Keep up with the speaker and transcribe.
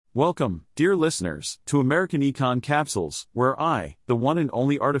Welcome, dear listeners, to American Econ Capsules, where I, the one and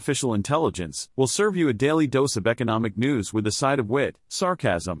only artificial intelligence, will serve you a daily dose of economic news with a side of wit,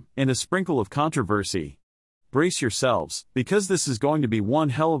 sarcasm, and a sprinkle of controversy. Brace yourselves, because this is going to be one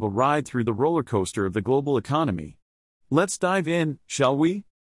hell of a ride through the roller coaster of the global economy. Let's dive in, shall we?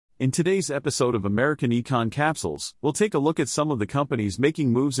 In today's episode of American Econ Capsules, we'll take a look at some of the companies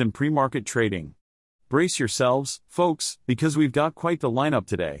making moves in pre-market trading. Brace yourselves, folks, because we've got quite the lineup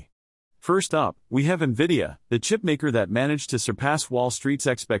today. First up, we have Nvidia, the chipmaker that managed to surpass Wall Street's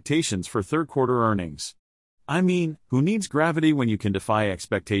expectations for third-quarter earnings. I mean, who needs gravity when you can defy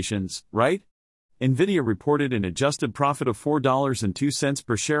expectations, right? Nvidia reported an adjusted profit of $4.02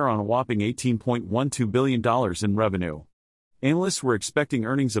 per share on a whopping $18.12 billion in revenue. Analysts were expecting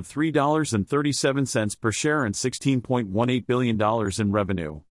earnings of $3.37 per share and $16.18 billion in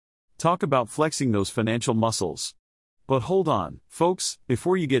revenue. Talk about flexing those financial muscles. But hold on, folks,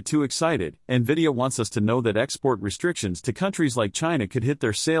 before you get too excited, Nvidia wants us to know that export restrictions to countries like China could hit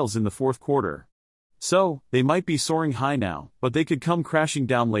their sales in the fourth quarter. So, they might be soaring high now, but they could come crashing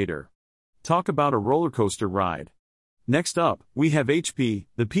down later. Talk about a roller coaster ride. Next up, we have HP,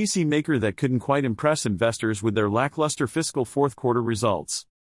 the PC maker that couldn't quite impress investors with their lackluster fiscal fourth quarter results.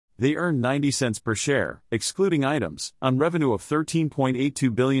 They earned 90 cents per share, excluding items, on revenue of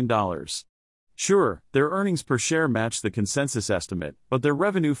 $13.82 billion. Sure, their earnings per share matched the consensus estimate, but their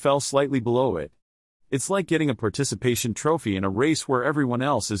revenue fell slightly below it. It's like getting a participation trophy in a race where everyone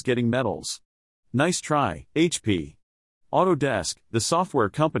else is getting medals. Nice try, HP. Autodesk, the software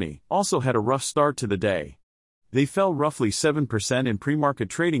company, also had a rough start to the day. They fell roughly 7% in pre-market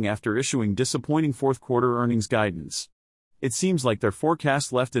trading after issuing disappointing fourth-quarter earnings guidance. It seems like their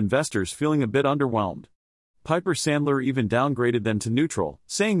forecast left investors feeling a bit underwhelmed. Piper Sandler even downgraded them to neutral,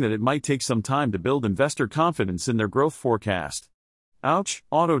 saying that it might take some time to build investor confidence in their growth forecast. Ouch,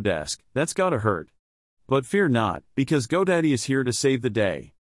 Autodesk, that's gotta hurt. But fear not, because GoDaddy is here to save the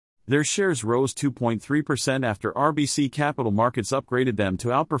day. Their shares rose 2.3% after RBC Capital Markets upgraded them to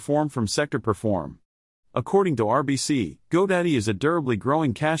outperform from sector perform. According to RBC, GoDaddy is a durably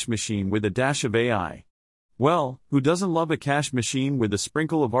growing cash machine with a dash of AI. Well, who doesn't love a cash machine with a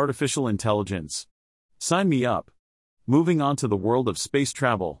sprinkle of artificial intelligence? Sign me up. Moving on to the world of space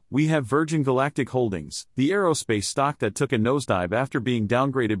travel, we have Virgin Galactic Holdings, the aerospace stock that took a nosedive after being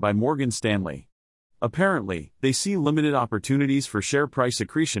downgraded by Morgan Stanley. Apparently, they see limited opportunities for share price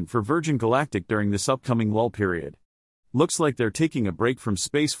accretion for Virgin Galactic during this upcoming lull period. Looks like they're taking a break from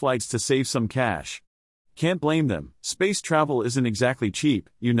space flights to save some cash. Can't blame them, space travel isn't exactly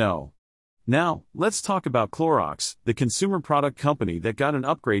cheap, you know. Now, let's talk about Clorox, the consumer product company that got an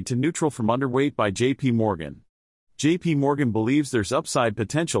upgrade to neutral from underweight by JP Morgan. JP Morgan believes there's upside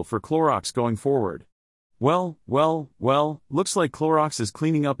potential for Clorox going forward. Well, looks like Clorox is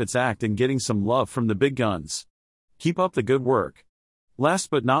cleaning up its act and getting some love from the big guns. Keep up the good work. Last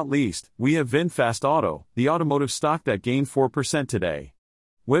but not least, we have VinFast Auto, the automotive stock that gained 4% today.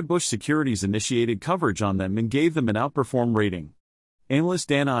 Wedbush Securities initiated coverage on them and gave them an outperform rating. Analyst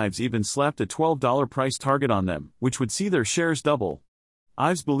Dan Ives even slapped a $12 price target on them, which would see their shares double.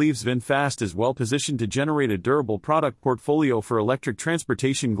 Ives believes VinFast is well positioned to generate a durable product portfolio for electric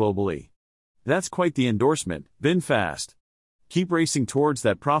transportation globally. That's quite the endorsement, VinFast. Keep racing towards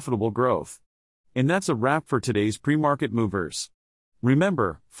that profitable growth. And that's a wrap for today's pre-market movers.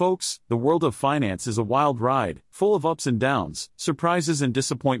 Remember, folks, the world of finance is a wild ride, full of ups and downs, surprises and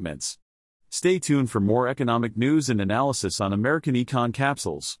disappointments. Stay tuned for more economic news and analysis on American Econ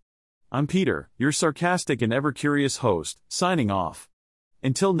Capsules. I'm Peter, your sarcastic and ever-curious host, signing off.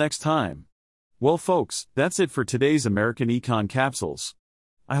 Until next time. Well folks, that's it for today's American Econ Capsules.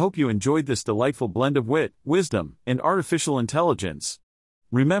 I hope you enjoyed this delightful blend of wit, wisdom, and artificial intelligence.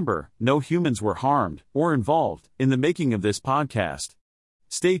 Remember, no humans were harmed or involved in the making of this podcast.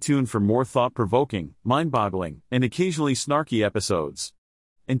 Stay tuned for more thought-provoking, mind-boggling, and occasionally snarky episodes.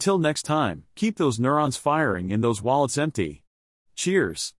 Until next time, keep those neurons firing and those wallets empty. Cheers.